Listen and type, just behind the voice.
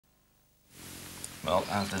Well,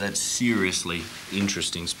 after that seriously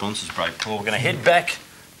interesting sponsors break, Paul, we're going to head back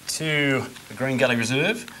to the Green Gully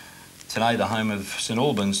Reserve. Today, the home of St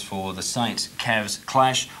Albans for the Saints-Cavs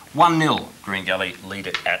clash. 1-0, Green Gully lead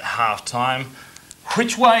it at half-time.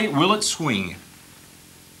 Which way will it swing?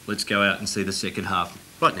 Let's go out and see the second half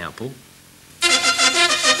right now, Paul.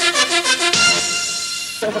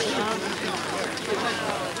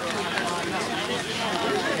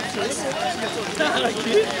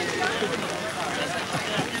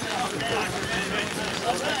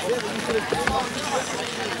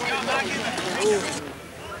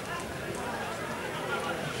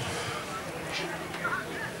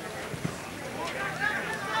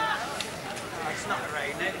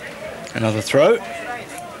 Another throw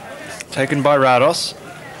taken by Rados.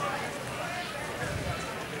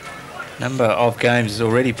 Number of games is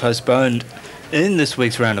already postponed in this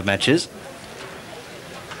week's round of matches.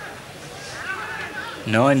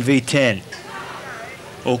 9v10.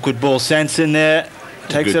 Awkward ball. Sanson there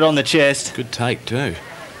takes it on the chest. Good take too.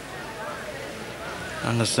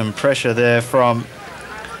 Under some pressure there from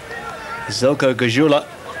Zelko Gajula.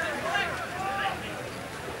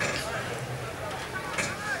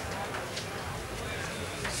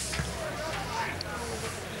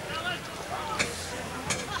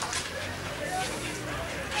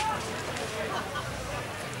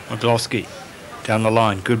 Gully down the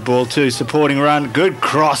line. Good ball too. Supporting run. Good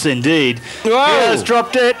cross indeed. He has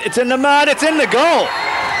dropped it. It's in the mud. It's in the goal.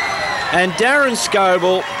 And Darren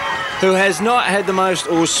Scoble, who has not had the most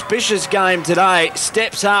auspicious game today,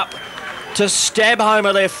 steps up to stab home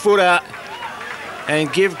a left footer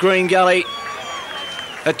and give Green Gully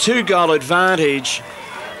a 2-goal advantage.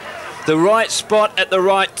 The right spot at the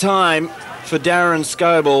right time for Darren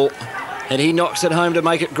Scoble, and he knocks it home to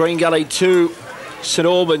make it Green Gully 2, St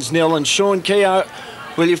Albans 0. And Sean Keogh,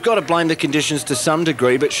 well, you've got to blame the conditions to some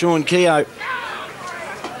degree, but Sean Keogh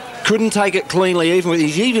couldn't take it cleanly.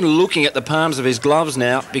 He's even looking at the palms of his gloves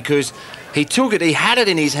now because he took it, he had it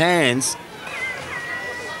in his hands.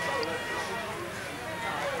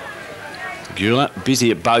 Gula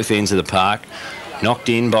busy at both ends of the park. Knocked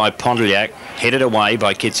in by Pondliak, headed away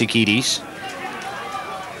by Ketsikidis.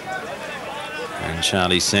 And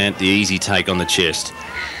Charlie Sant, the easy take on the chest.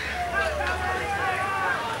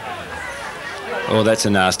 Oh, that's a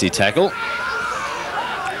nasty tackle.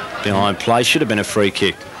 Behind play, should have been a free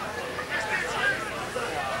kick.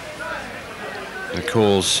 The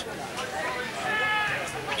calls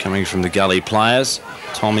coming from the Gully players.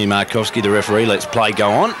 Tommy Markowski, the referee, lets play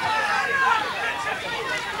go on.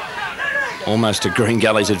 Almost to Green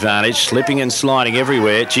Gully's advantage, slipping and sliding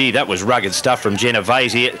everywhere. Gee, that was rugged stuff from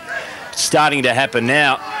Genovese. It's starting to happen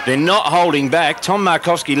now. They're not holding back. Tom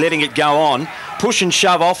Markowski letting it go on. Push and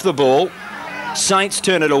shove off the ball. Saints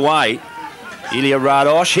turn it away. Ilya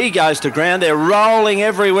Radosh, he goes to ground. They're rolling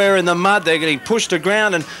everywhere in the mud. They're getting pushed to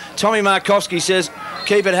ground, and Tommy Markowski says,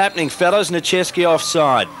 keep it happening, fellas. Nacheski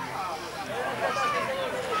offside.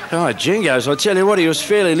 Oh, Jingos, I tell you what, he was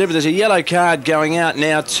fairly livid. There's a yellow card going out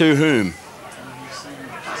now to whom?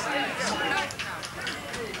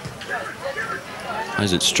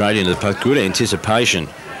 Plays it straight into the post. Good anticipation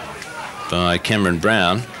by Cameron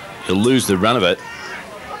Brown. He'll lose the run of it.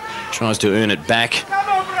 Tries to earn it back.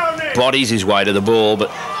 Bodies his way to the ball, but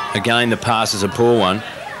again the pass is a poor one.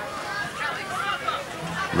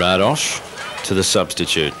 Radosh to the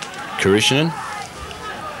substitute. Karishinen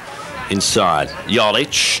inside.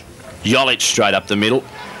 Jolic. Jolic straight up the middle.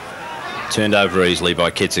 Turned over easily by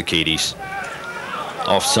Ketsikidis.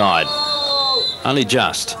 Offside. Only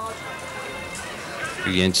just.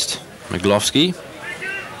 Against McGlovsky.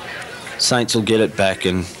 Saints will get it back,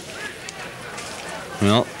 and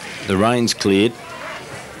well, the rain's cleared.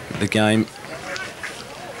 The game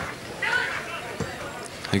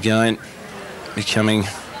again becoming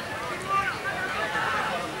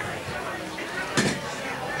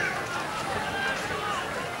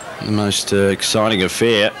the most exciting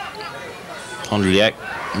affair. Pondliak,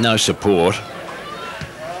 no support.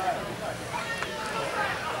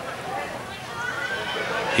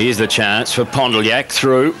 Here's the chance for Pondliak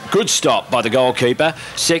through. Good stop by the goalkeeper.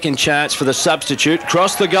 Second chance for the substitute.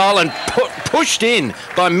 Crossed the goal and pushed in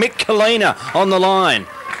by Mick Kalina on the line.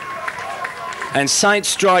 And Saints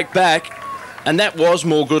strike back. And that was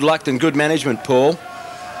more good luck than good management, Paul.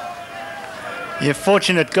 Yeah,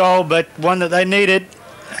 fortunate goal, but one that they needed.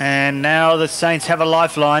 And now the Saints have a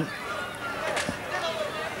lifeline.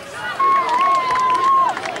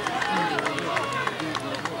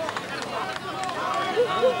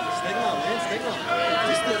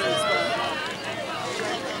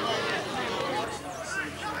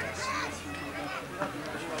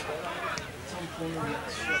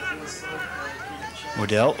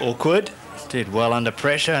 Waddell, awkward. Did well under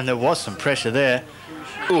pressure, and there was some pressure there.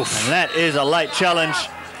 Oof. And that is a late challenge.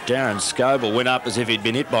 Darren Scoble went up as if he'd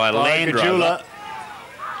been hit by a Land Rover.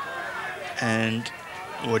 And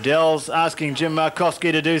Waddell's asking Jim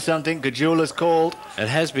Markowski to do something. Gajula's called. It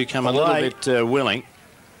has become a little bit willing.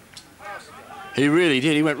 He really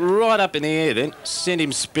did. He went right up in the air then, sent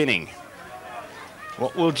him spinning.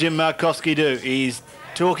 What will Jim Markowski do? He's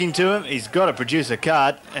talking to him. He's got to produce a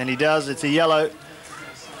card, and he does. It's a yellow.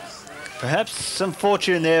 Perhaps some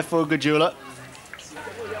fortune there for Gajula.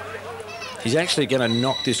 He's actually going to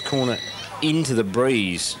knock this corner into the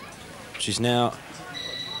breeze, which is now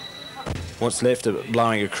what's left of it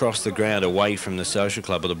blowing across the ground away from the social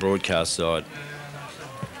club or the broadcast side.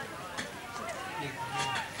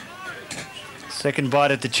 Second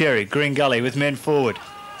bite at the cherry. Green Gully with men forward.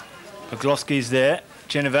 McGloskey's there.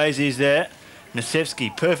 Genovese's there.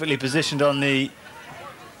 Nasevsky perfectly positioned on the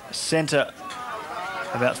centre,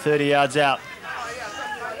 about 30 yards out.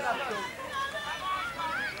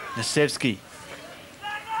 Nasevsky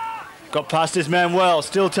got past his man well.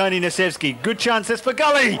 Still Tony Nasevsky. Good chances for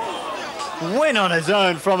Gully. Went on his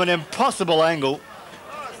own from an impossible angle.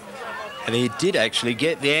 And he did actually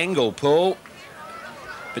get the angle, Paul,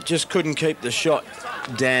 but just couldn't keep the shot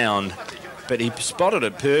down. But he spotted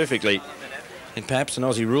it perfectly. And perhaps in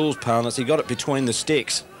Aussie rules parlance, he got it between the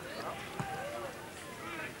sticks.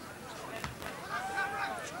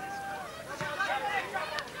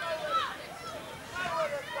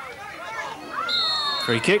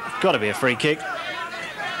 Free kick. Got to be a free kick.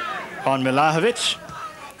 On Milahovic.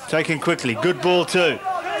 Taken quickly. Good ball too.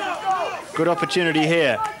 Good opportunity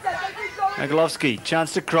here. Maglovsky.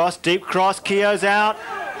 Chance to cross. Deep cross. Keogh's out.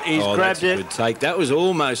 He's grabbed it. Good take. That was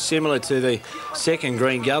almost similar to the second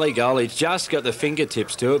Green Gully goal. He's just got the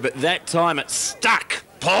fingertips to it, but that time it stuck,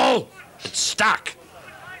 Paul. It stuck.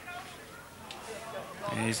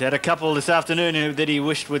 He's had a couple this afternoon that he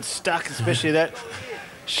wished would stuck, especially that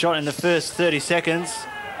shot in the first 30 seconds.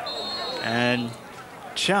 And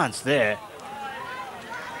chance there.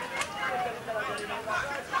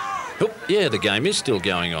 Oh, yeah, the game is still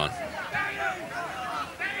going on.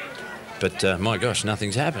 But, my gosh,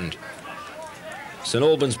 nothing's happened. St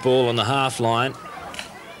Albans ball on the half line.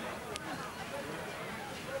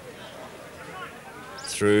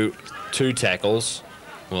 Through two tackles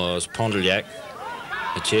was Pondelyak.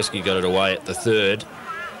 Macheski got it away at the third.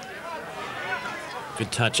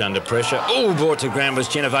 Good touch under pressure. Oh, brought to ground was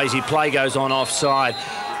Genovese. Play goes on offside.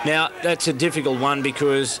 Now, that's a difficult one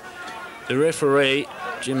because the referee,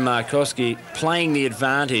 Jim Markowski, playing the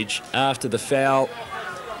advantage after the foul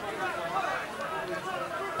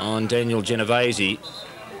on Daniel Genovese,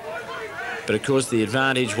 but of course the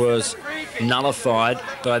advantage was nullified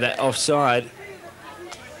by that offside,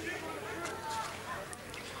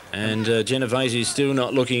 and Genovese is still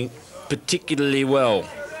not looking particularly well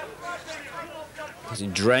as he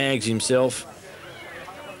drags himself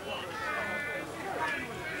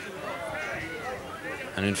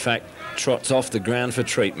and in fact trots off the ground for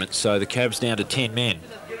treatment. So the Cab's down to 10 men.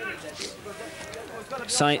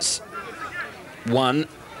 Saints 1,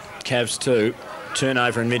 Cavs 2,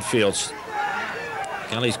 turnover in midfield.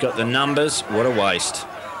 Gully's got the numbers. What a waste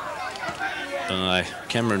by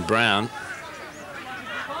Cameron Brown.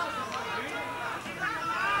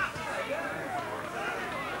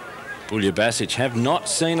 Bulya Basic, have not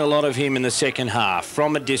seen a lot of him in the second half.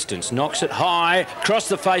 From a distance, knocks it high, across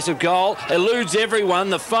the face of goal, eludes everyone.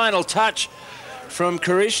 The final touch from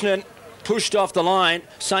Karishnan, pushed off the line.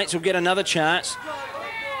 Saints will get another chance.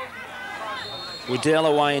 Waddell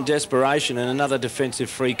away in desperation and another defensive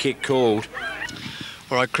free kick called.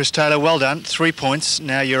 All right, Chris Taylor, well done. 3 points.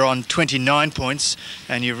 Now you're on 29 points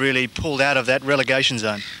and you've really pulled out of that relegation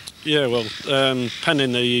zone. Yeah, well,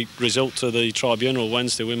 pending the result of the tribunal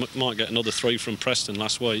Wednesday, we might get another 3 from Preston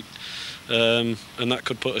last week. And that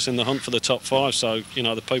could put us in the hunt for the top 5. So, you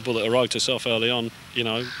know, the people that wrote us off early on, you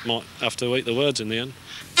know, might have to eat the words in the end.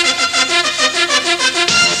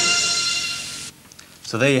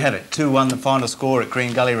 So there you have it, 2-1 the final score at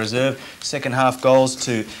Green Gully Reserve. Second half goals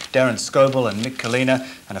to Darren Scoble and Mick Kalina,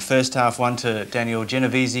 and a first half one to Daniel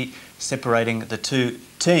Genovese, separating the two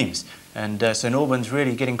teams. And St Albans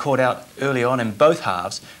really getting caught out early on in both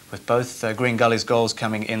halves, with both Green Gully's goals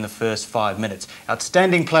coming in the first 5 minutes.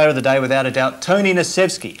 Outstanding player of the day, without a doubt, Tony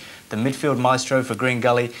Nasevsky, the midfield maestro for Green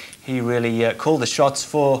Gully. He really called the shots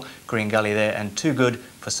for Green Gully there, and too good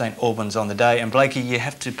for St Albans on the day. And Blakey, you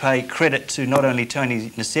have to pay credit to not only Tony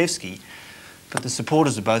Nasevsky, but the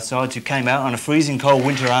supporters of both sides who came out on a freezing cold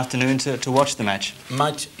winter afternoon to watch the match.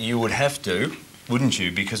 Mate, you would have to, wouldn't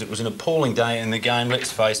you? Because it was an appalling day in the game,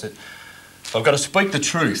 let's face it. I've got to speak the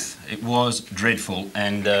truth. It was dreadful,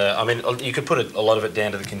 and I mean, you could put a lot of it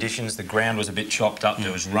down to the conditions. The ground was a bit chopped up.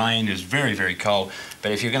 There was rain. It was very, very cold.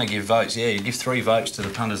 But if you're going to give votes, yeah, you give 3 votes to the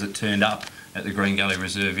punters that turned up at the Green Gully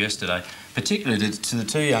Reserve yesterday, particularly to the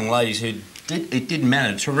 2 young ladies who it didn't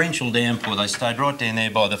matter. Torrential downpour. They stayed right down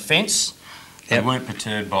there by the fence. They weren't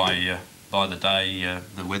perturbed by the day,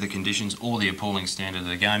 the weather conditions, or the appalling standard of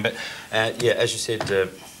the game. But yeah, as you said.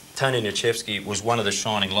 Tony Nichevsky was one of the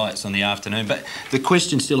shining lights on the afternoon, but the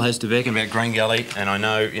question still has to be about Green Gully, and I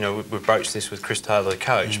know, you know, we've broached this with Chris Taylor, the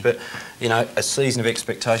coach, but, you know, a season of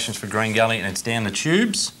expectations for Green Gully, and it's down the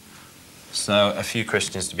tubes, so a few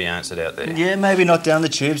questions to be answered out there. Yeah, maybe not down the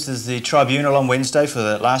tubes. There's the tribunal on Wednesday for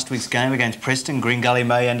the last week's game against Preston. Green Gully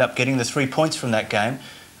may end up getting the 3 points from that game,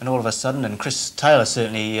 and all of a sudden, and Chris Taylor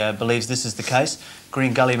certainly believes this is the case,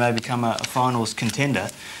 Green Gully may become a finals contender.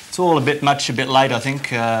 It's all a bit late, I think.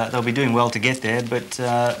 They'll be doing well to get there, but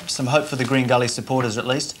some hope for the Green Gully supporters at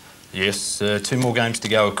least. Yes, 2 more games to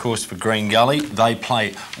go, of course, for Green Gully. They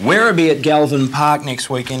play Werribee at Galvin Park next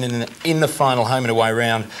weekend in the final home and away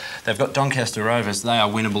round. They've got Doncaster Rovers. They are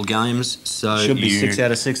winnable games. So should be 6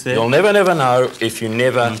 out of 6 there. You'll never know if you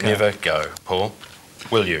never go, Paul.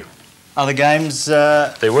 Will you? Other games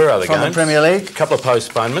there were other from games. the Premier League. A couple of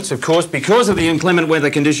postponements, of course, because of the inclement weather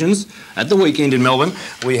conditions at the weekend in Melbourne.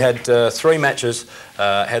 We had 3 matches,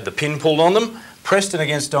 had the pin pulled on them. Preston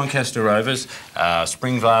against Doncaster Rovers,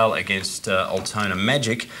 Springvale against Altona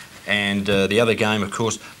Magic, and the other game, of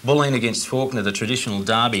course, Bulleen against Fawkner, the traditional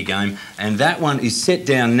derby game. And that one is set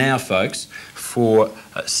down now, folks, for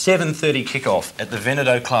 7:30 kickoff at the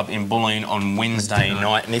Veneto Club in Bulleen on Wednesday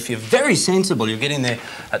night. And if you're very sensible, you'll get in there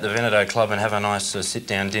at the Veneto Club and have a nice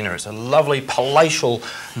sit-down dinner. It's a lovely palatial,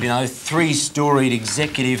 you know, 3-storied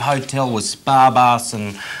executive hotel with spa baths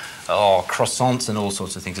and croissants and all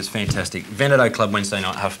sorts of things. It's fantastic. Veneto Club Wednesday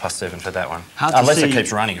night, 7:30 for that one. Unless it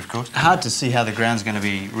keeps running, of course. Hard to see how the ground's going to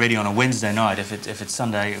be ready on a Wednesday night if it's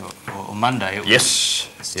Sunday or Monday. Yes.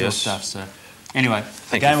 It's still stuff, so... Anyway,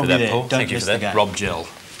 Thank you for that, Paul. Thank you for that, Rob Gell.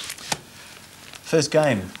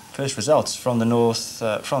 First results from the North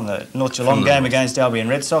Geelong game against Albion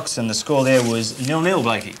Red Sox, and the score there was 0-0,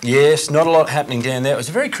 Blakey. Yes, not a lot happening down there. It was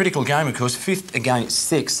a very critical game, of course, 5th against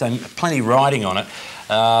 6th, so plenty riding on it.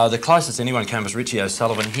 The closest anyone came was Richie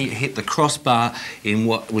O'Sullivan. He hit the crossbar in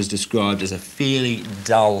what was described as a fairly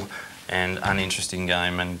dull and uninteresting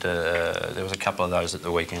game, and there was a couple of those at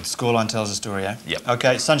the weekend. Scoreline tells a story, eh? Yep.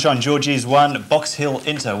 OK, Sunshine Georgies 1, Box Hill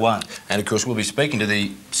Inter 1. And, of course, we'll be speaking to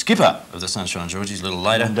the skipper of the Sunshine Georgies a little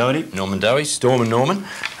later. Norman Dowie, Storm and Norman.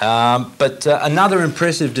 But another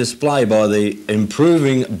impressive display by the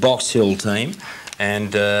improving Box Hill team.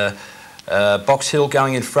 And Box Hill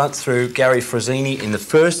going in front through Gary Frazzini in the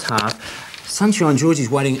first half. Sunshine Georgie's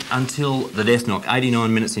waiting until the death knock,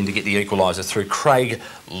 89 minutes in, to get the equaliser through Craig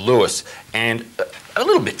Lewis. And a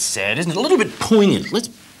little bit sad, isn't it? A little bit poignant.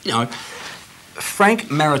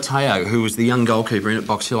 Frank Marateo, who was the young goalkeeper in at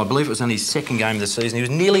Box Hill, I believe it was only his 2nd game of the season, he was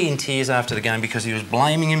nearly in tears after the game because he was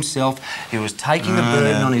blaming himself. He was taking the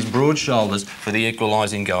burden on his broad shoulders for the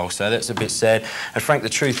equalising goal. So that's a bit sad. And Frank, the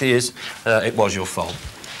truth is, it was your fault.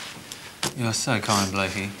 You're so kind,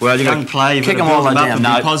 Blakey. Well, you've got to play, kick them all down.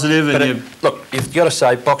 No, be positive. Look, you've got to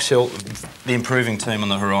say Box Hill, the improving team on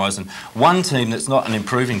the horizon. One team that's not an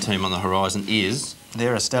improving team on the horizon is...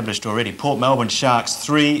 They're established already. Port Melbourne Sharks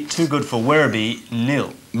 3, too good for Werribee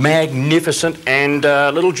 0. Magnificent. And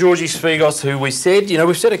little Georgie Sfigos, who we've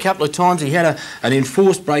said a couple of times, he had an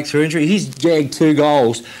enforced breakthrough injury. He's jagged 2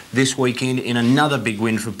 goals this weekend in another big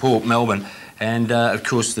win for Port Melbourne. And, of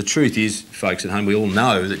course, the truth is, folks at home, we all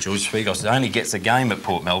know that George Sfigos only gets a game at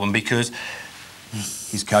Port Melbourne because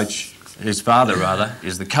his father,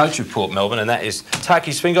 is the coach of Port Melbourne, and that is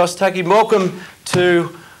Taki Sfigos. Taki, welcome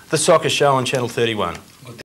to the Soccer Show on Channel 31.